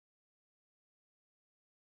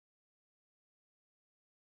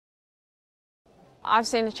I've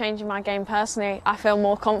seen a change in my game personally. I feel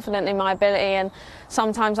more confident in my ability, and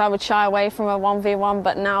sometimes I would shy away from a 1v1,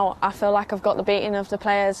 but now I feel like I've got the beating of the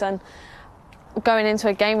players, and going into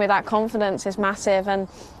a game with that confidence is massive. And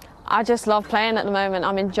I just love playing at the moment.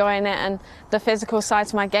 I'm enjoying it, and the physical side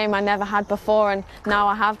to my game I never had before, and now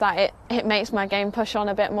I have that. It makes my game push on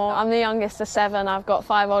a bit more. I'm the youngest of 7. I've got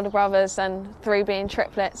 5 older brothers and 3 being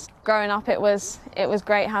triplets. Growing up it was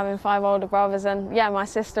great having 5 older brothers, and yeah, my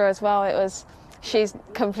sister as well. She's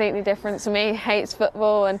completely different to me, hates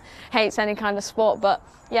football and hates any kind of sport, but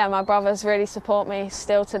yeah, my brothers really support me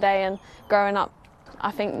still today, and growing up I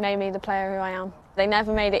think made me the player who I am. They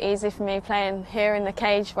never made it easy for me playing here in the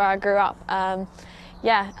cage where I grew up.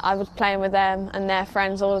 Yeah, I was playing with them and their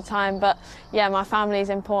friends all the time, but yeah, my family is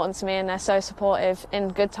important to me and they're so supportive in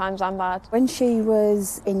good times and bad. When she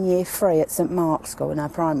was in year 3 at St Mark's School, in our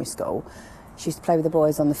primary school, she used to play with the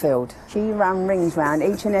boys on the field. She ran rings round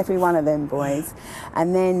each and every one of them boys,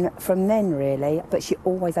 and then from then really, but she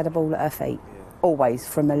always had a ball at her feet, always,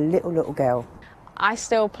 from a little girl. I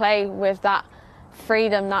still play with that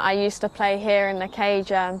freedom that I used to play here in the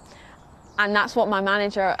cage, and that's what my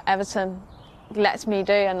manager at Everton lets me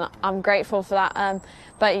do, and I'm grateful for that.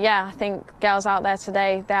 But yeah, I think girls out there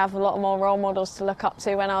today, they have a lot more role models to look up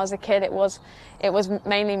to. When I was a kid, it was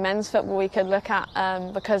mainly men's football we could look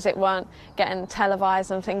at, because it weren't getting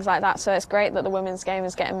televised and things like that. So it's great that the women's game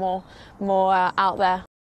is getting more out there.